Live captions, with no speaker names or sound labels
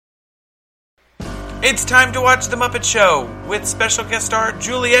It's time to watch The Muppet Show with special guest star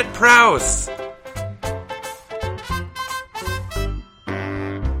Juliet Prowse.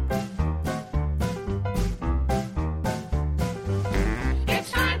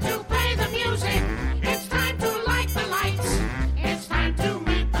 It's time to play the music. It's time to light the lights. It's time to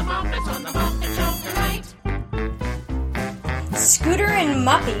meet the Muppets on The Muppet Show tonight. Scooter and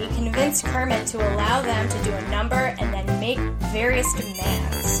Muppy convince Kermit to allow them to do a number and then make various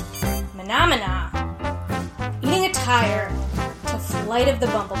demands. Phenomena. Eating a tire to Flight of the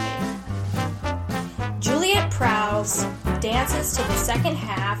Bumblebee. Juliet Prowse dances to the second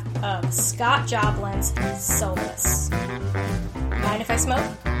half of Scott Joplin's Solus. Mind if I smoke?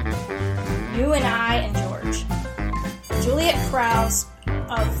 You and I and George. Juliet Prowse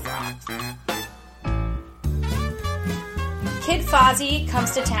of Kid Fozzie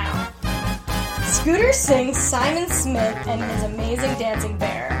comes to town. Scooter sings Simon Smith and his amazing dancing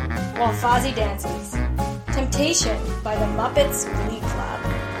bear, while Fozzie dances Temptation by the Muppets Glee Club.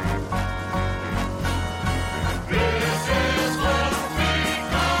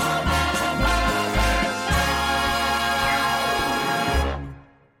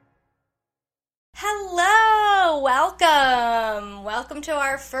 Hello! Welcome to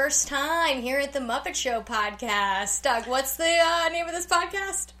our first time here at the Muppet Show podcast. Doug, what's the name of this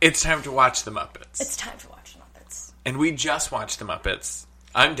podcast? It's time to watch The Muppets. It's time to watch the Muppets. And we just watched The Muppets.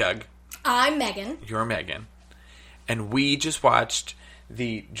 I'm Doug. I'm Megan. You're Megan. And we just watched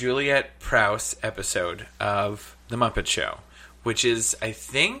the Juliet Prowse episode of The Muppet Show, which is, I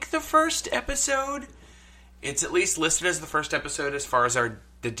think, the first episode. It's at least listed as the first episode as far as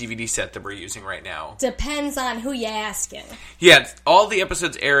the DVD set that we're using right now. Depends on who you asking. Yeah, all the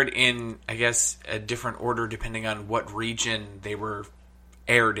episodes aired in, I guess, a different order depending on what region they were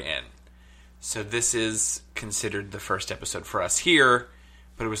aired in. So this is considered the first episode for us here,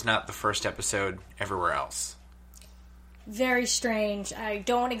 but it was not the first episode everywhere else. Very strange. I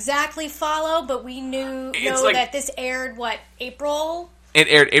don't exactly follow, but we know that this aired, April? It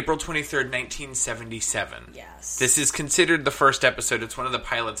aired April 23rd, 1977. Yes. This is considered the first episode. It's one of the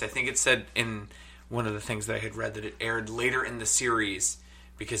pilots. I think it said in one of the things that I had read that it aired later in the series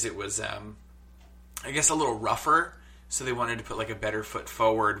because it was, I guess, a little rougher. So they wanted to put a better foot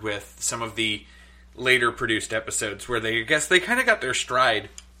forward with some of the later produced episodes where they kind of got their stride.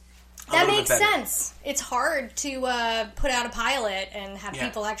 That makes sense. It's hard to put out a pilot and have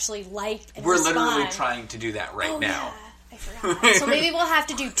people actually like and We're respond. literally trying to do that right now. Yeah. I forgot. So maybe we'll have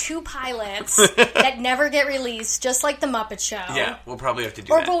to do 2 pilots that never get released, just like The Muppet Show. Yeah, we'll probably have to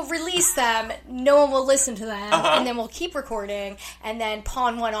do or that. Or we'll release them, no one will listen to them, and then we'll keep recording, and then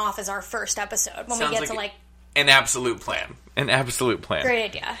pawn one off as our first episode when we get to an absolute plan. An absolute plan. Great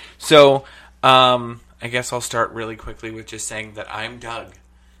idea. So, I guess I'll start really quickly with just saying that I'm Doug.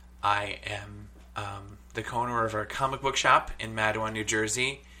 I am the co-owner of a comic book shop in Mattawa, New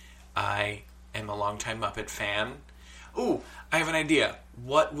Jersey. I am a longtime Muppet fan. Ooh, I have an idea.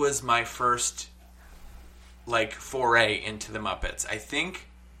 What was my first, foray into the Muppets? I think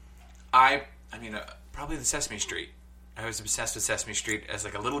probably the Sesame Street. I was obsessed with Sesame Street as,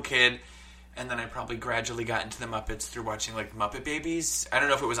 a little kid. And then I probably gradually got into the Muppets through watching, Muppet Babies. I don't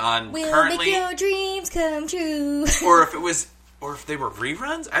know if it was on currently. We'll make your dreams come true. Or if they were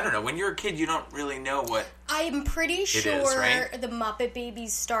reruns? I don't know. When you're a kid, you don't really know what I'm pretty sure is, right? the Muppet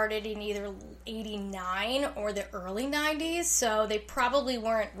Babies started in either 89 or the early 90s, so they probably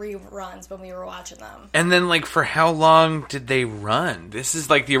weren't reruns when we were watching them. And then, for how long did they run? This is,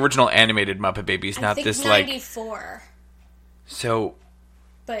 the original animated Muppet Babies, not this, 94. So...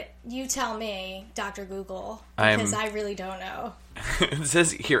 But you tell me, Dr. Google, because I really don't know. It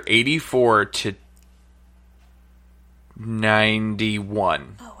says here 84 to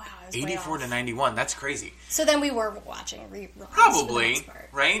 91. Oh, wow. 84 to 91. That's crazy. So then we were watching reruns. Probably, for the most part.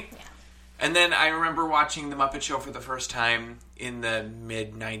 right? Yeah. And then I remember watching The Muppet Show for the first time in the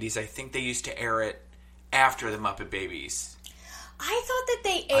mid-90s. I think they used to air it after The Muppet Babies. I thought that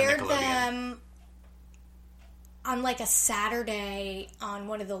they aired them on a Saturday on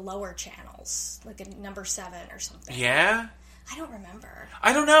one of the lower channels, a number 7 or something. Yeah? I don't remember.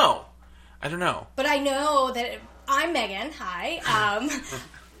 I don't know. But I know that I'm Megan. Hi.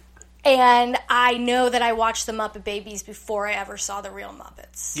 And I know that I watched the Muppet Babies before I ever saw the real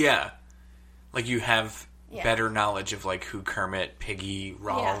Muppets. Yeah. You have better knowledge of, who Kermit, Piggy,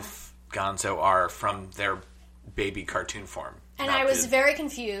 Rolf, Gonzo are from their baby cartoon form. And I was very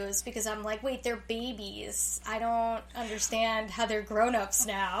confused because I'm wait, they're babies. I don't understand how they're grown-ups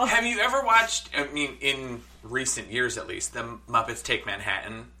now. Have you ever watched, in recent years at least, the Muppets Take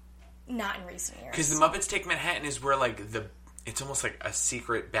Manhattan? Not in recent years. Because the Muppets Take Manhattan is where, it's almost like a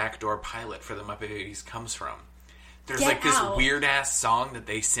secret backdoor pilot for the Muppet Babies comes from. There's Get like this out. weird ass song that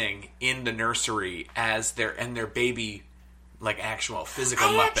they sing in the nursery as their baby, like actual physical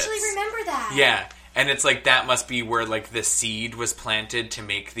I Muppets. actually remember that. Yeah, and it's like that must be where like the seed was planted to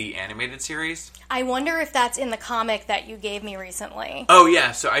make the animated series. I wonder if that's in the comic that you gave me recently. Oh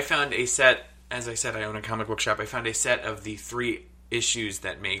yeah, so I found a set. As I said, I own a comic book shop. I found a set of the 3 issues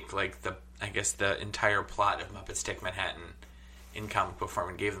that make like the entire plot of Muppets Take Manhattan in comic book form,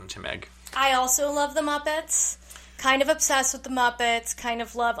 and gave them to Meg. I also love the Muppets. Kind of obsessed with the Muppets. Kind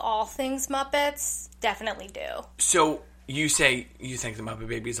of love all things Muppets. Definitely do. So you say you think the Muppet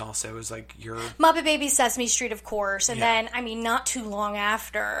Babies also is like your Muppet Babies, Sesame Street, of course. And Yeah. then, I mean, not too long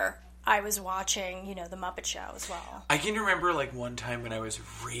after, I was watching, the Muppet Show as well. I can remember like one time when I was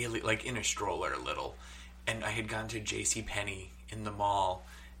really like in a stroller little, and I had gone to JCPenney in the mall,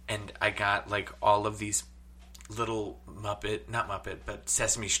 and I got like all of these little not Muppet, but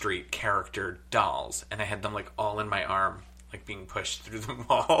Sesame Street character dolls, and I had them like all in my arm, like being pushed through the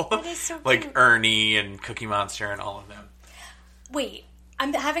mall. That is so like cute. Ernie and Cookie Monster and all of them. Wait,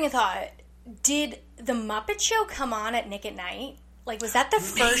 I'm having a thought. Did the Muppet Show come on at Nick at Night? Like, was that the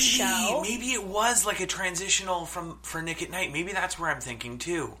first show? Maybe it was like a transitional for Nick at Night. Maybe that's where I'm thinking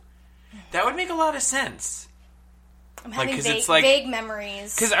too. That would make a lot of sense. I'm having 'cause vague, it's like- vague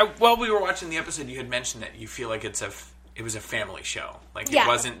memories. Because while we were watching the episode, you had mentioned that you feel like it was a family show. Like Yeah. it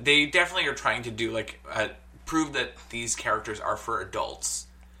wasn't. They definitely are trying to do like prove that these characters are for adults.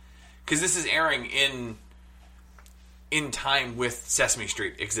 Because this is airing in time with Sesame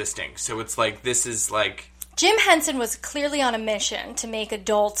Street existing, so it's like this is like Jim Henson was clearly on a mission to make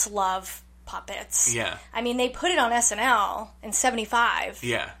adults love puppets. Yeah. I mean, they put it on SNL in 75.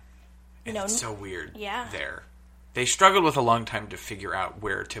 yeah. And know, it's so weird. yeah. There, they struggled with a long time to figure out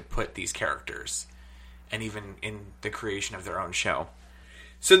where to put these characters, and even in the creation of their own show.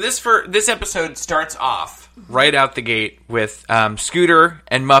 So this episode starts off right out the gate with Scooter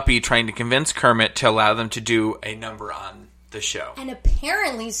and Muppy trying to convince Kermit to allow them to do a number on the show. And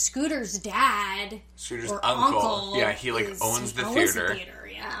apparently Scooter's dad, Scooter's or uncle, yeah, he like owns the theater.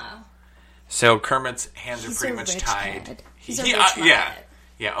 Yeah. So Kermit's hands He's are pretty a much rich tied. kid. He's a He- rich yeah, Muppet.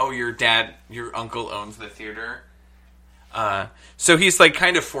 yeah. Oh, your uncle owns the theater. So he's like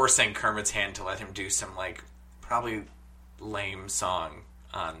kind of forcing Kermit's hand to let him do some like probably lame song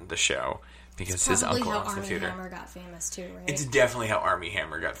on the show because his Probably uncle how owns the Armie theater. Hammer got famous too, right? It's definitely how Armie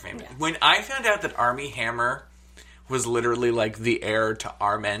Hammer got famous. Yeah. When I found out that Armie Hammer was literally like the heir to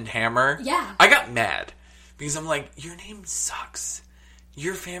Armand Hammer, Yeah. I got mad because I'm like, your name sucks.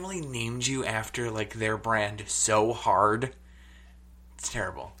 Your family named you after like their brand so hard. It's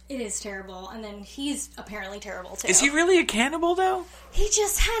terrible. It is terrible. And then he's apparently terrible too. Is he really a cannibal though? He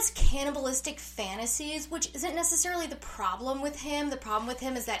just has cannibalistic fantasies, which isn't necessarily the problem with him. The problem with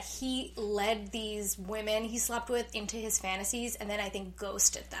him is that he led these women he slept with into his fantasies and then I think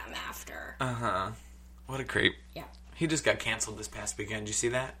ghosted them after. What a creep. Yeah. He just got canceled this past weekend. Did you see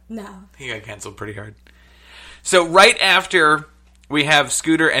that? No. He got canceled pretty hard. So right after we have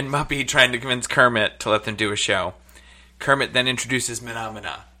Scooter and Muppy trying to convince Kermit to let them do a show, Kermit then introduces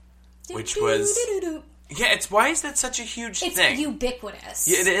Menomina, which was... Yeah, why is that such a huge It's thing? ubiquitous.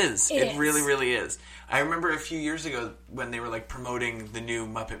 Yeah, it is. It is. Really, really is. I remember a few years ago when they were like promoting the new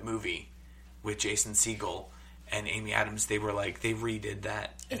Muppet movie with Jason Segel and Amy Adams. They were like, they redid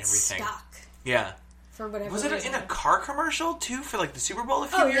that and It's everything. stuck Yeah. for whatever Was it reason. in a car commercial too for like the Super Bowl a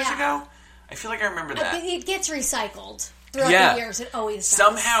few Oh, years yeah. ago? I feel like I remember that. It gets recycled throughout Yeah. the years. It always does.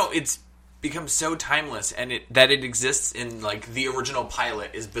 Somehow it's become so timeless, and that it exists in like the original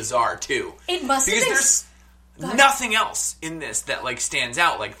pilot is bizarre too. It must have because been... there's nothing else in this that like stands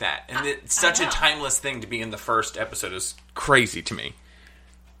out like that, and it's such a know. timeless thing to be in the first episode is crazy to me.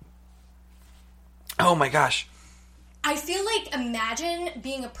 Oh my gosh. I feel like, imagine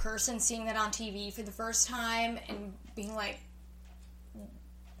being a person seeing that on TV for the first time and being like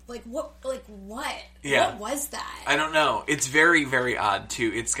what? Yeah. What was that? I don't know. It's very, very odd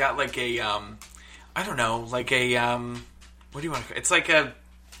too. It's got like a, I don't know, like a, what do you want to call it? It's like a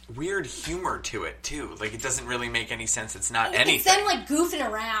weird humor to it too. Like it doesn't really make any sense. It's not anything. It's them like goofing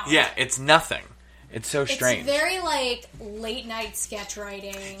around. Yeah, it's nothing. It's so It's strange. very like late night sketch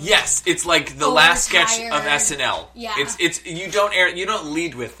writing. Yes, it's like the last sketch of Overtired. SNL. Yeah. It's you don't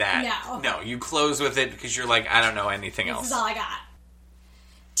lead with that. No. you close with it because you're like, I don't know anything This else. is all I got.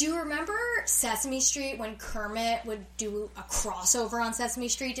 Do you remember Sesame Street when Kermit would do a crossover on Sesame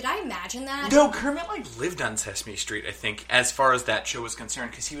Street? Did I imagine that? No, Kermit like lived on Sesame Street, I think, as far as that show was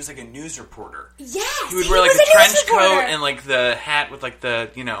concerned, because he was like a news reporter. Yes, He would wear like was a trench news coat reporter. and like the hat with like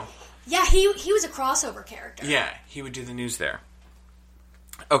the Yeah, he was a crossover character. Yeah, he would do the news there.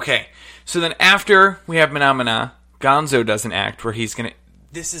 Okay, so then after we have Mana, Gonzo does an act where he's gonna...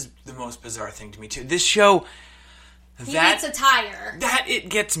 This is the most bizarre thing to me, too. This show... He eats a tire. That it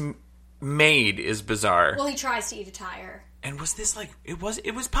gets made is bizarre. Well, he tries to eat a tire. And was this like... It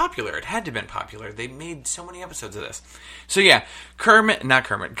was popular. It had to have been popular. They made so many episodes of this. So yeah,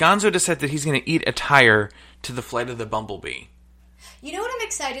 Gonzo decided that he's gonna eat a tire to the flight of the Bumblebee. You know what I'm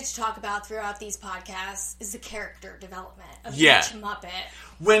excited to talk about throughout these podcasts is the character development of each Muppet.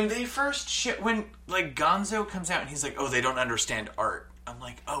 When they first when like Gonzo comes out and he's like, "Oh, they don't understand art." I'm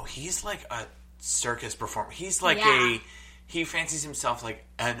like, "Oh, he's like a circus performer. He's like he fancies himself like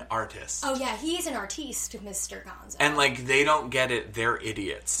an artist." Oh yeah, he's an artiste, Mr. Gonzo. And like they don't get it. They're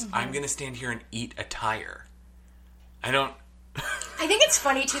idiots. Mm-hmm. I'm going to stand here and eat a tire. I think it's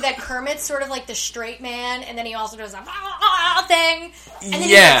funny, too, that Kermit's sort of like the straight man, and then he also does a thing, and then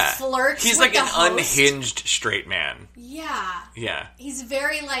he like flirts He's with like the an host. Unhinged straight man. Yeah. Yeah. He's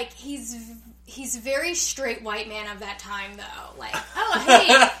very, like, he's very straight white man of that time, though. Like, oh,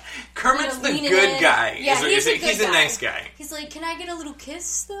 hey. Kermit's the good guy. Yeah, he's a nice guy. He's like, can I get a little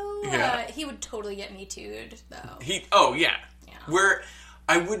kiss, though? Yeah. He would totally get me too'd, though. Oh, yeah.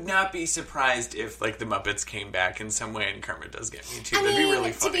 I would not be surprised if, like, the Muppets came back in some way and Kermit does get me too. That'd be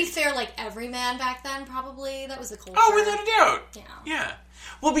really funny. To be fair, like, every man back then, probably, that was the culture. Oh, without a doubt. Yeah.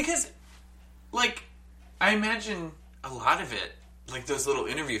 Well, because, like, I imagine a lot of it, like, those little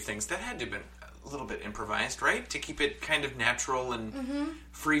interview things, that had to have been a little bit improvised, right? To keep it kind of natural and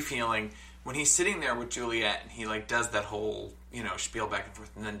free-feeling. When he's sitting there with Juliet and he, like, does that whole, spiel back and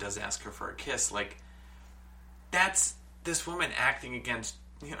forth and then does ask her for a kiss, like, that's this woman acting against,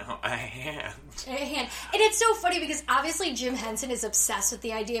 a hand. And it's so funny because obviously Jim Henson is obsessed with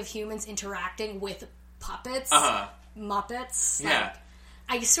the idea of humans interacting with puppets. Muppets. Yeah.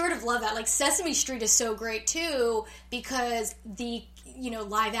 Like, I sort of love that. Like, Sesame Street is so great, too, because the,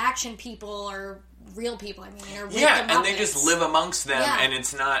 live action people are real people. I mean, they're with the Muppets. And they just live amongst them, and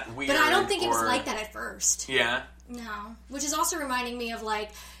it's not weird. But I don't think it was like that at first. Yeah? No. Which is also reminding me of, like,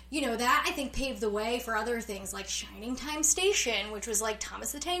 that I think paved the way for other things like Shining Time Station, which was like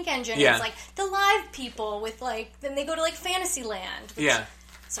Thomas the Tank Engine. Yeah. It's like the live people with like, then they go to like Fantasyland. Which,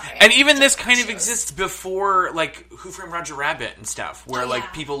 sorry. And even this kind of exists before like Who Framed Roger Rabbit and stuff, where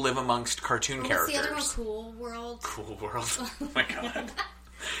like people live amongst cartoon characters. What's the other one? Cool World? Cool World. Oh my god.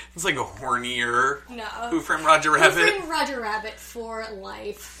 It's like a hornier Who Framed Roger Who Rabbit. Framed Roger Rabbit for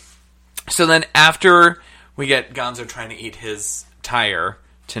life. So then after we get Gonzo trying to eat his tire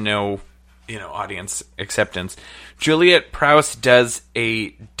to no, audience acceptance, Juliet Prowse does a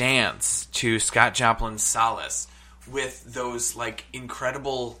dance to Scott Joplin's Solace with those, like,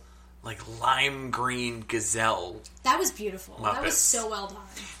 incredible, like, lime green gazelle. That was beautiful. Muppets. That was so well done.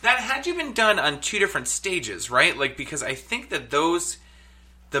 That had to have been done on 2 different stages, right? Like, because I think that those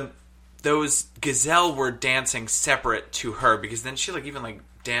gazelle were dancing separate to her, because then she, like, even, like,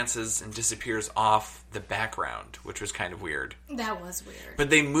 dances and disappears off the background, which was kind of weird. That was weird. But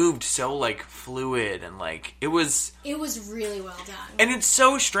they moved so, like, fluid and, like, it was really well done. And it's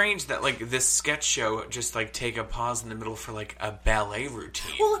so strange that, like, this sketch show just, like, take a pause in the middle for, like, a ballet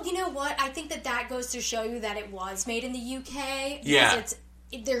routine. Well, you know what? I think that goes to show you that it was made in the UK. Yeah.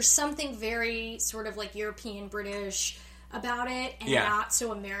 There's something very sort of, like, European, British about it, and not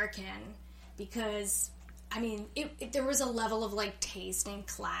so American, because I mean, there was a level of, like, taste and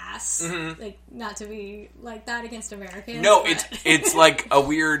class. Mm-hmm. Like, not to be like that against Americans. No, but it's like a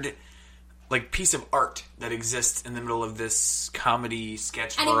weird, like, piece of art that exists in the middle of this comedy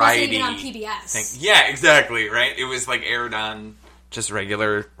sketch and variety. And it wasn't even on PBS. thing. Yeah, exactly, right? It was, like, aired on just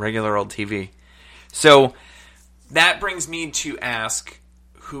regular old TV. So, that brings me to ask,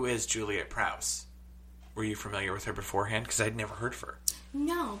 who is Juliet Prowse? Were you familiar with her beforehand? Because I'd never heard of her.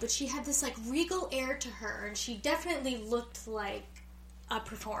 No, but she had this, like, regal air to her, and she definitely looked like a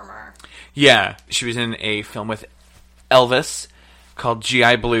performer. Yeah, she was in a film with Elvis called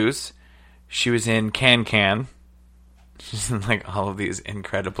G.I. Blues. She was in Can. She's in, like, all of these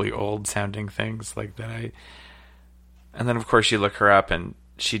incredibly old-sounding things like that. And then, of course, you look her up, and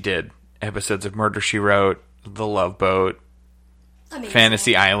she did episodes of Murder, She Wrote, The Love Boat, Amazing.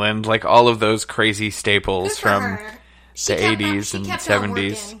 Fantasy Island, like, all of those crazy staples from the 80s and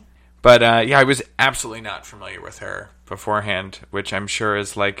 70s. But, yeah, I was absolutely not familiar with her beforehand, which I'm sure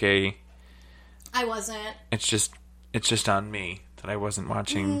is like I wasn't. It's just on me that I wasn't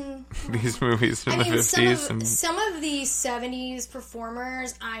watching these movies from the 50s. Some of the 70s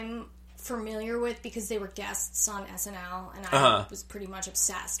performers I'm familiar with because they were guests on SNL, and I was pretty much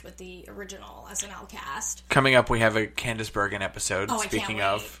obsessed with the original SNL cast. Coming up, we have a Candice Bergen episode, Oh, I can't speaking wait.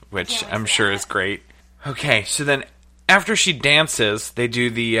 of, which Can't wait I'm for sure that. is great. Okay, so then after she dances, they do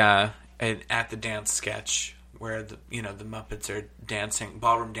the an at the dance sketch where the Muppets are dancing,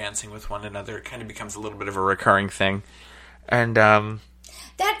 ballroom dancing with one another. It kind of becomes a little bit of a recurring thing. And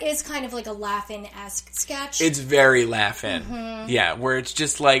That is kind of like a Laugh-In-esque sketch. it's very laugh-in. Mm-hmm. Yeah, where it's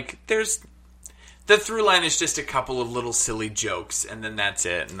just like, the through line is just a couple of little silly jokes, and then that's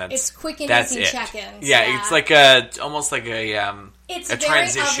it. And It's quick and that's easy it. check-ins. Yeah, it's like almost like a it's a very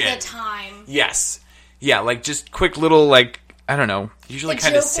transition. of the time. Yes. Yeah, like just quick little, like, I don't know, usually The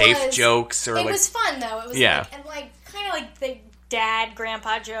kind of joke safe was- jokes or It like... was fun, though. It was Yeah. kind of like the dad,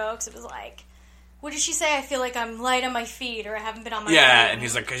 grandpa jokes. It was like, what did she say? I feel like I'm light on my feet, or I haven't been on my Yeah, feet. and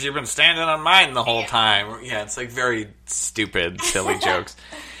he's like, because you've been standing on mine the whole Yeah. time. Yeah, it's like very stupid, silly jokes.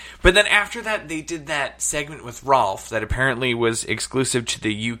 But then after that, they did that segment with Rolf that apparently was exclusive to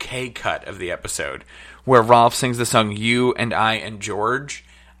the UK cut of the episode, where Rolf sings the song You and I and George,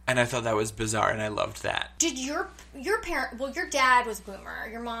 and I thought that was bizarre, and I loved that. Did your parent? Well, your dad was boomer.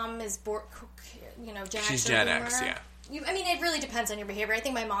 Your mom is Gen X. She's or Gen boomer. X, yeah. I mean, it really depends on your behavior. I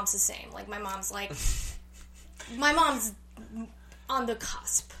think my mom's the same. Like, my mom's my mom's on the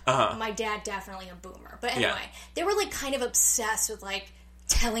cusp. My dad definitely a boomer. But anyway, they were like kind of obsessed with like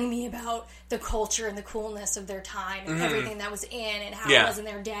telling me about the culture and the coolness of their time and everything that was in and how it was in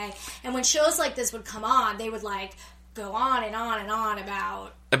their day. And when shows like this would come on, they would like go on and on and on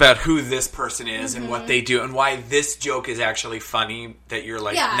about who this person is and what they do and why this joke is actually funny that you're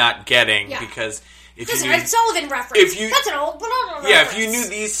like not getting because if This you is a Sullivan reference. That's an old if you knew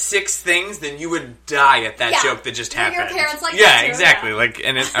these 6 things, then you would die at that joke that just happened. Your parents like yeah, that too, exactly. yeah. Like,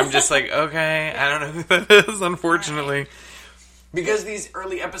 and I'm just like, okay, I don't know who that is, unfortunately, because these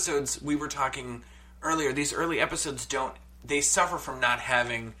early episodes we were talking earlier. These early episodes they suffer from not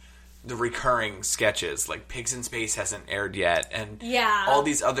having the recurring sketches. Like Pigs in Space hasn't aired yet, and all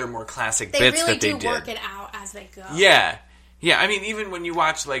these other more classic bits really that they do did. work it out as they go. Yeah. I mean, even when you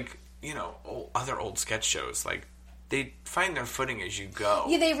watch like other old sketch shows, like they find their footing as you go.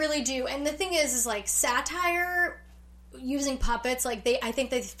 Yeah, they really do. And the thing is like satire using puppets. Like I think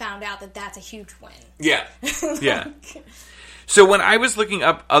they found out that that's a huge win. Yeah. Yeah. So when I was looking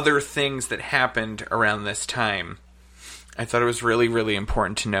up other things that happened around this time, I thought it was really, really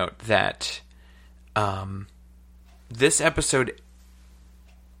important to note that this episode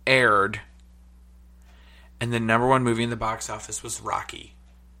aired, and the number 1 movie in the box office was Rocky.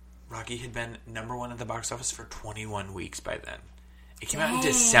 Rocky had been number 1 at the box office for 21 weeks by then. It came out in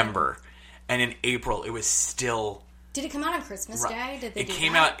December, and in April it was still... Did it come out on Christmas Day? Did they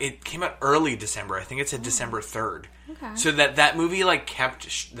It came out early December. I think it said December 3rd. Okay. So that movie like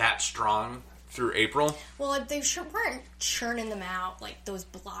kept that strong through April. Well, they sure weren't churning them out like those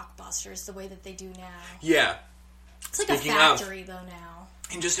blockbusters the way that they do now. Yeah. It's like Speaking a factory though now.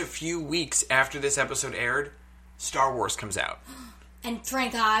 In just a few weeks after this episode aired, Star Wars comes out. And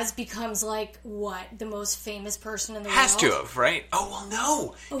Frank Oz becomes like what? The most famous person in the Has world? to have, right? Oh,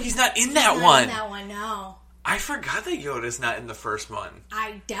 well, no. He's not in He's that not one. in that one, no. I forgot that Yoda's not in the first one.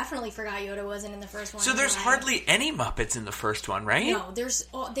 I definitely forgot Yoda wasn't in the first one. So there's Right. hardly any Muppets in the first one, right? No, there's...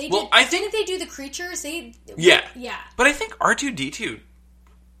 Well, I think- Didn't they do the creatures? Yeah. Yeah. But I think R2-D2...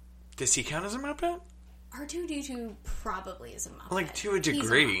 Does he count as a Muppet? R2-D2 probably is a Muppet. Like, to a He's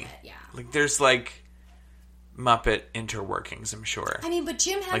degree. Muppet, yeah. Like, there's, like, Muppet interworkings, I'm sure. I mean, but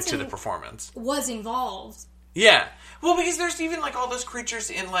Jim like, to Henson the performance. was involved. Yeah. Well, because there's even, like, all those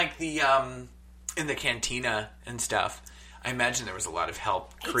creatures in, like, the, in the cantina and stuff. I imagine there was a lot of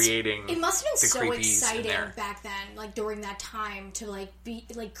help creating It must have been the so creepies in exciting there. back then, like during that time, to like be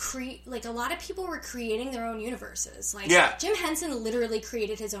like create like a lot of people were creating their own universes. Like Jim Henson literally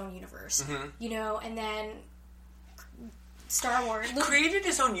created his own universe, and then Star Wars Created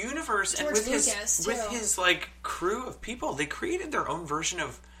his own universe, and with Lucas, with too. his like crew of people, they created their own version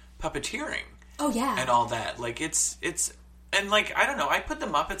of puppeteering. Oh yeah, And all that. Like it's and like I don't know, I put the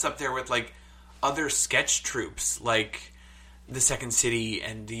Muppets up there with like other sketch troupes, like the Second City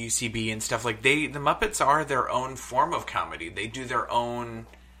and the UCB and stuff. Like the Muppets are their own form of comedy. They do their own,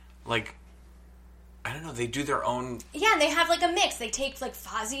 like, I don't know, they do their own... Yeah, and they have like a mix. They take like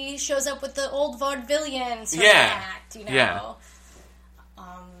Fozzie shows up with the old vaudevillian sort Yeah. of act, you know. Yeah.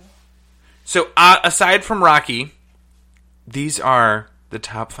 So aside from Rocky, these are the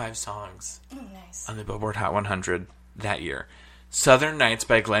top 5 songs Nice. on the Billboard Hot 100 that year. Southern Nights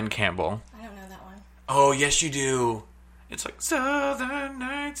by Glenn Campbell. I don't know that one. Oh, yes you do. It's like Southern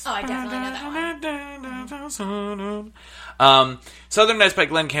Nights. Oh, I definitely know that one. Southern Nights by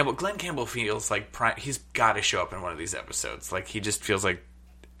Glenn Campbell. Glenn Campbell feels like he's got to show up in one of these episodes. Like, he just feels like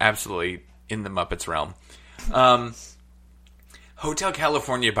absolutely in the Muppets realm. Hotel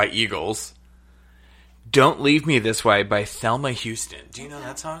California by Eagles. Don't Leave Me This Way by Thelma Houston. Do you know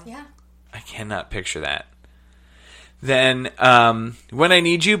that song? Yeah. I cannot picture that. Then, When I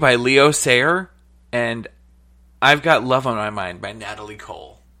Need You by Leo Sayer. And I've Got Love on My Mind by Natalie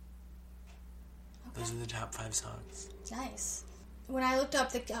Cole. Okay. Those are the top 5 songs. Nice. When I looked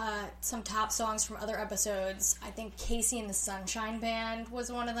up some top songs from other episodes, I think Casey and the Sunshine Band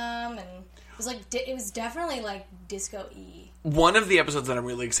was one of them, and it was it was definitely like disco-y. One of the episodes that I'm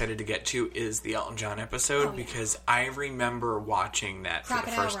really excited to get to is the Elton John episode, because I remember watching that for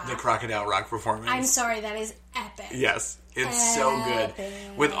the Crocodile Rock performance. I'm sorry, that is epic. Yes, it's so good.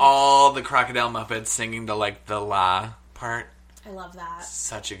 With all the Crocodile Muppets singing the la part. I love that.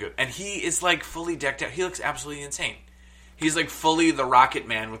 Such a good... And he is like fully decked out. He looks absolutely insane. He's like fully the Rocket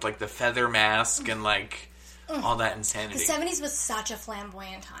Man with like the feather mask and like all that insanity. The 70s was such a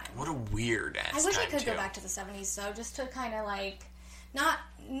flamboyant time. What a weird ass time. I wish I could go back to the 70s though, just to kind of like not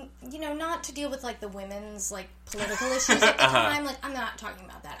to deal with like the women's like political issues at the time. Like, I'm not talking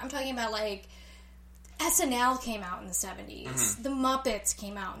about that. I'm talking about like SNL came out in the 70s. Mm-hmm. The Muppets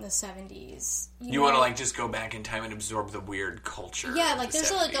came out in the 70s. You want to like just go back in time and absorb the weird culture. Yeah, like of the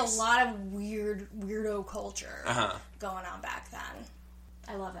there's 70s. like a lot of weirdo culture going on back then.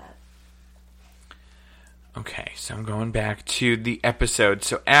 I love it. Okay, so I'm going back to the episode.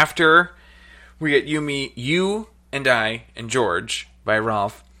 So after we get You and I and George by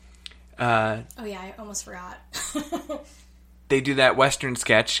Rolf. Oh yeah, I almost forgot. They do that Western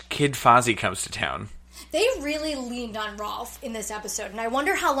sketch, Kid Fozzie Comes to Town. They really leaned on Rolf in this episode, and I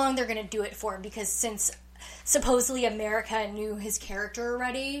wonder how long they're going to do it for, because since supposedly America knew his character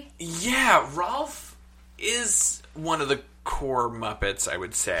already. Yeah, Rolf is one of the core Muppets, I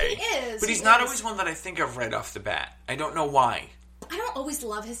would say. He is. But he's not always one that I think of right off the bat. I don't know why. I don't always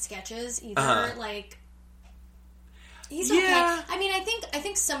love his sketches either. Like, he's okay. I mean, I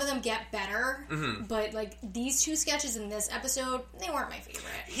think some of them get better, but like these 2 sketches in this episode, they weren't my favorite.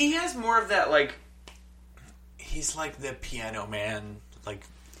 He has more of that like... He's like the piano man, like,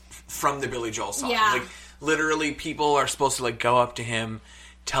 from the Billy Joel song. Yeah. Like, literally, people are supposed to, like, go up to him,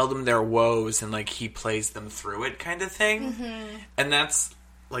 tell them their woes, and, like, he plays them through it kind of thing. Mm-hmm. And that's,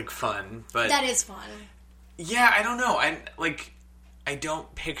 like, fun. But that is fun. Yeah, I don't know. I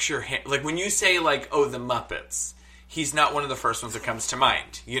don't picture him... Like, when you say, like, oh, the Muppets, he's not one of the first ones that comes to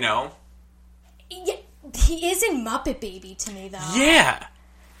mind, you know? Yeah, he is in Muppet Baby to me, though. Yeah.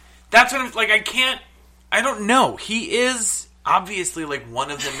 That's what I'm... Like, I don't know. He is obviously like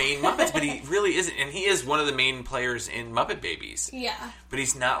one of the main Muppets, but he really isn't. And he is one of the main players in Muppet Babies. Yeah. But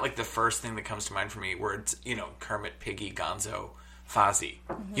he's not like the first thing that comes to mind for me where it's, Kermit, Piggy, Gonzo, Fozzie.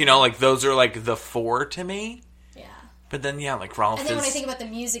 Mm-hmm. Like those are like the 4 to me. Yeah. But then, like Rolf And then when I think about the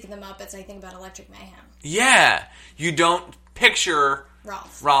music in the Muppets, I think about Electric Mayhem. Yeah. You don't picture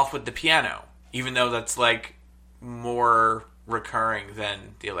Rolf with the piano, even though that's like more recurring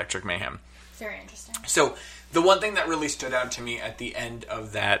than the Electric Mayhem. Very interesting. So, the one thing that really stood out to me at the end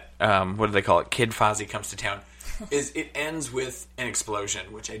of that, what do they call it? Kid Fozzie Comes to Town, is it ends with an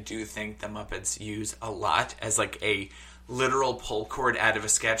explosion, which I do think the Muppets use a lot as like a literal pull cord out of a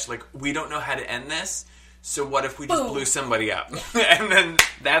sketch. Like, we don't know how to end this, so what if we just blew somebody up? And then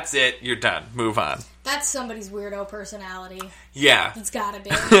that's it, you're done. Move on. That's somebody's weirdo personality. Yeah. It's gotta be.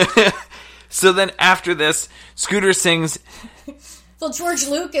 So then after this, Scooter sings... Well, George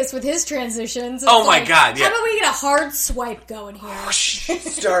Lucas with his transitions. Oh my God, yeah. How about we get a hard swipe going here?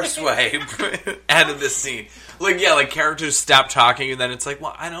 Star swipe out of this scene. Like characters stop talking and then it's like,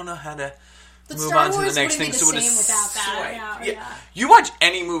 well, I don't know how to move on to the next thing. So without that. Yeah. You watch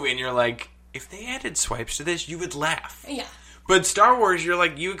any movie and you're like, if they added swipes to this, you would laugh. Yeah. But Star Wars, you're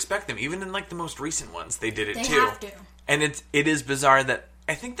like, you expect them. Even in like the most recent ones, they did it too. They have to. And it is bizarre that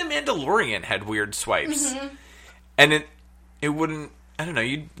I think The Mandalorian had weird swipes. Mm-hmm. And it wouldn't... I don't know.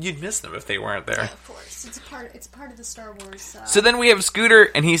 You'd miss them if they weren't there. Yeah, of course. It's part of the Star Wars. So then we have Scooter,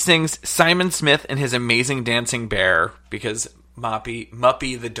 and he sings Simon Smith and his Amazing Dancing Bear because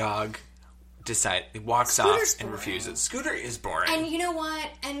Muppy the dog walks off and refuses. Scooter is boring. And you know what?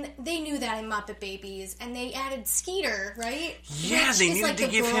 And they knew that in Muppet Babies, and they added Skeeter, right? Yeah, which they is needed like to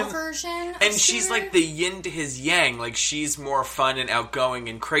the give girl him version of and Scooter. She's like the yin to his yang. Like she's more fun and outgoing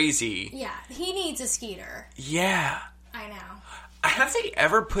and crazy. Yeah, he needs a Skeeter. Yeah, I know. Have they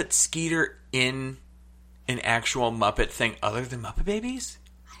ever put Skeeter in an actual Muppet thing other than Muppet Babies?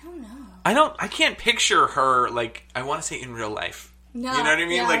 I don't know. I can't picture her, like, I want to say in real life. No. You know what I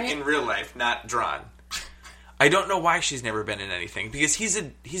mean? Yeah, like, right? in real life, not drawn. I don't know why she's never been in anything, because he's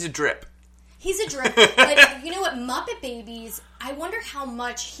a drip. He's a drip. But you know what? Muppet Babies, I wonder how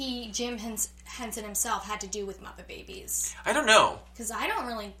much Jim Henson himself had to do with Muppet Babies. I don't know. Because I don't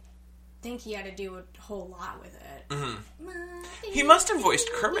really think he had to do a whole lot with it. Mm-hmm. He must have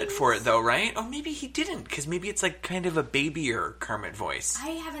voiced Kermit for it, though, right? Or maybe he didn't, because maybe it's like kind of a babier Kermit voice. I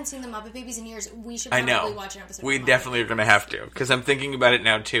haven't seen the Muppet Babies in years. We should I probably know. watch an episode. We of definitely are going to have to, because I'm thinking about it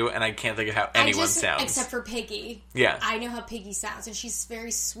now, too, and I can't think of how anyone sounds. Except for Piggy. Yeah. I know how Piggy sounds, and she's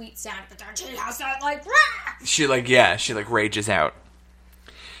very sweet sounding, but then she has that, like, rah! She rages out.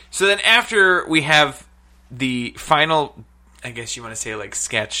 So then after we have the final, I guess you want to say, like,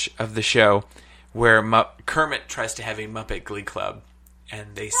 sketch of the show, where Kermit tries to have a Muppet Glee Club,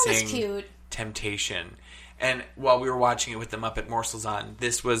 and they That was sing cute. Temptation. And while we were watching it with the Muppet morsels on,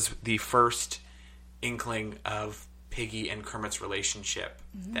 this was the first inkling of Piggy and Kermit's relationship,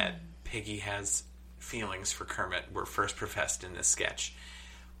 that Piggy has feelings for Kermit were first professed in this sketch.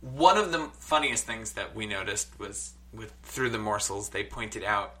 One of the funniest things that we noticed was through the morsels, they pointed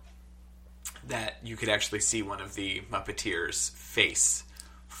out that you could actually see one of the Muppeteers' face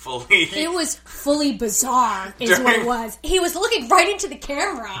fully. It was fully bizarre, is what it was. He was looking right into the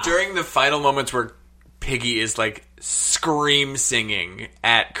camera. During the final moments where Piggy is like scream singing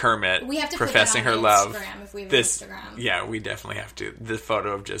at Kermit, We have to professing put it her on love. Instagram if we have This, an Instagram. yeah, we definitely have to. The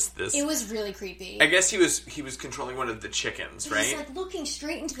photo of just this. It was really creepy. I guess he was controlling one of the chickens, He right? was like looking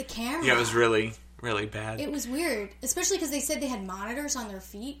straight into the camera. Yeah, it was really, really bad. It was weird, especially because they said they had monitors on their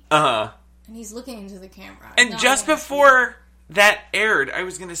feet, Uh-huh. and he's looking into the camera. And Not just on his before that aired, I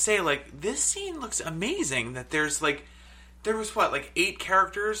was going to say, like, this scene looks amazing. That there was, what, like 8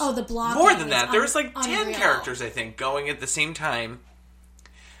 characters? Oh, the blocking More than is that. There was, like, 10 unreal. characters, I think, going at the same time.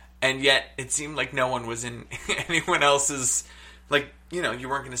 And yet, it seemed like no one was in anyone else's, like, you know, you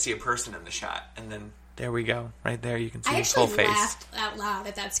weren't going to see a person in the shot. And then, there we go. Right there, you can see I his whole actually face. laughed out loud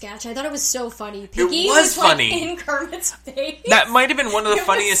at that sketch. I thought it was so funny. Piggy was like, funny. in Kermit's face. That might have been one of the It was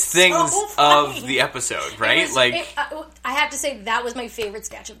funniest so things funny. of the episode, It right? was- I have to say that was my favorite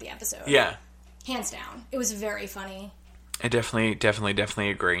sketch of the episode. Yeah. Hands down. It was very funny. I definitely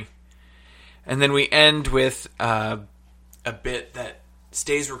agree. And then we end with a bit that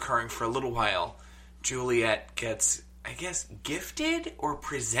stays recurring for a little while. Juliet gets, I guess, gifted or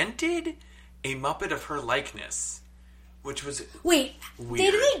presented a Muppet of her likeness, which was Wait, weird.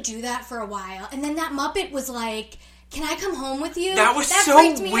 did they do that for a while? And then that Muppet was like, "Can I come home with you?" That was so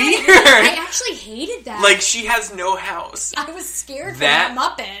freaked me out. weird. I actually hated that. like she has no house. I was scared for That-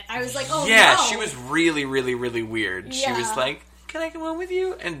 that Muppet. I was like, "Oh Yeah, no!" she was really, really, really weird. She was Yeah. like, "Can I come home with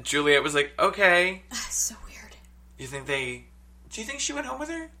you?" And Juliet was like, "Okay." so weird. Do you think she went home with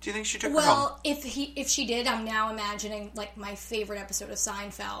her? Do you think she took her home? Well, if she did, I'm now imagining like my favorite episode of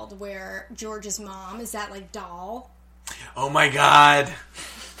Seinfeld, where George's mom is that like doll. Oh my god.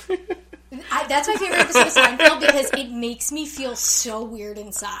 That's my favorite episode of Seinfeld because it makes me feel so weird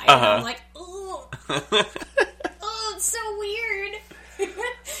inside. And I'm like, oh, it's so weird.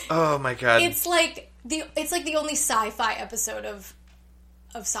 Oh my god. It's like the only sci-fi episode of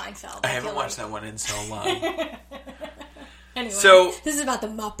Seinfeld. I haven't feel watched like. that one in so long. Anyway, So- this is about the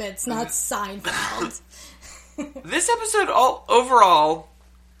Muppets, not Seinfeld. This episode, overall,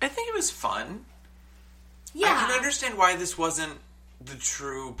 I think it was fun. Yeah, I can understand why this wasn't the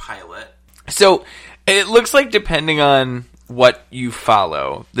true pilot. So, it looks like depending on what you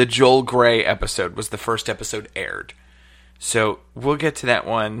follow, the Joel Grey episode was the first episode aired. So, we'll get to that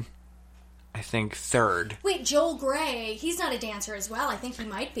one, I think, third. Wait, Joel Grey, he's not a dancer as well. I think he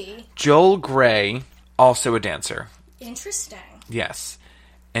might be. Joel Grey, also a dancer. Interesting. Yes.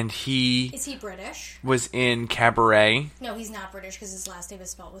 And he Is he British? was in Cabaret. No, he's not British because his last name is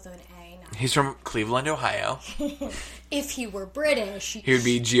spelled with an A. No. He's from Cleveland, Ohio. If he were British, He would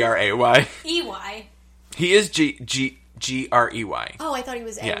be Gray. EY. He is Grey. Oh, I thought he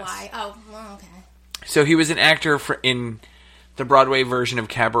was AY. Yes. Oh, well, okay. So he was an actor in the Broadway version of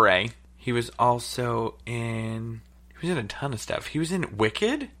Cabaret. He was also in... He was in a ton of stuff. He was in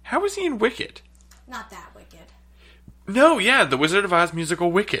Wicked? How was he in Wicked? Not that wicked. No, yeah, the Wizard of Oz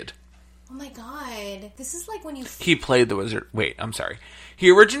musical Wicked. Oh my god. This is like when you... He played the wizard... Wait, I'm sorry. He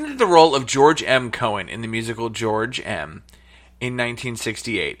originated the role of George M. Cohen in the musical George M. in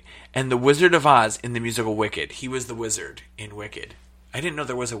 1968. And the Wizard of Oz in the musical Wicked. He was the wizard in Wicked. I didn't know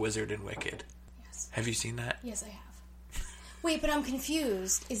there was a wizard in Wicked. Yes. Have you seen that? Yes, I have. Wait, but I'm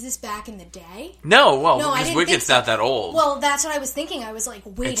confused. Is this back in the day? No, well, No, I because didn't Wicked's think so. not that old. Well, that's what I was thinking. I was like,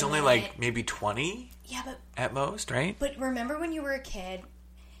 wait It's a only minute. like maybe 20 Yeah, at most, right? but remember when you were a kid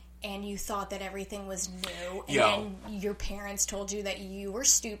and you thought that everything was new, and Yo. then your parents told you that you were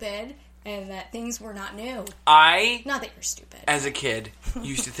stupid and that things were not new. Not that you're stupid. As a kid,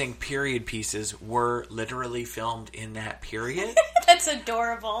 used to think period pieces were literally filmed in that period. That's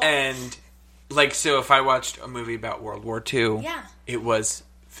adorable. And, like, so if I watched a movie about World War II, Yeah. it was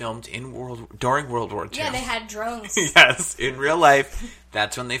filmed during World War II. Yeah, they had drones. Yes, in real life,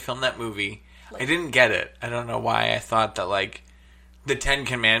 that's when they filmed that movie. I didn't get it. I don't know why. I thought that, like, the Ten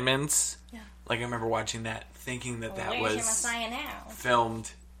Commandments, like, I remember watching that, thinking that Where's was your Messiah now?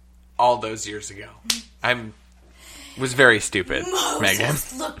 filmed all those years ago. Was very stupid, Megan.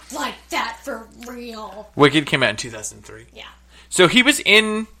 Moses looked like that for real. Wicked came out in 2003. Yeah. So he was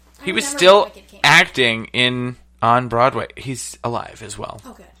in. He was remember still when Wicked came out. acting on Broadway. He's alive as well.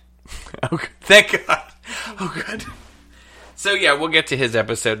 Oh, good. Oh, good. Thank God. Oh, good. So yeah, we'll get to his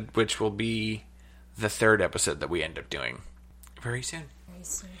episode, which will be the third episode that we end up doing very soon. Very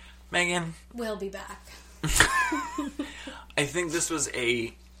soon. Megan, We'll be back. I think this was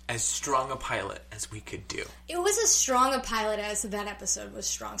as strong a pilot as we could do. It was as strong a pilot as that episode was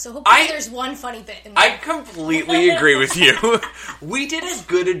strong. So hopefully there's one funny bit in there. I completely agree with you. We did as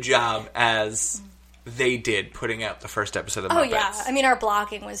good a job as they did putting out the first episode of Muppets. Oh, yeah. I mean, our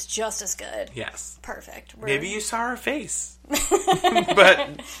blocking was just as good. Yes. Perfect. Maybe you saw our face.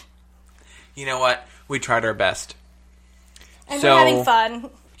 But you know what? We tried our best. And So- we're having fun.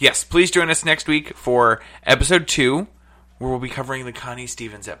 Yes, please join us next week for episode 2, where we'll be covering the Connie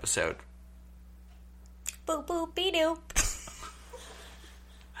Stevens episode. Boop, boop, be doo.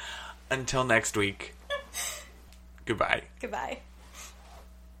 Until next week, goodbye. Goodbye.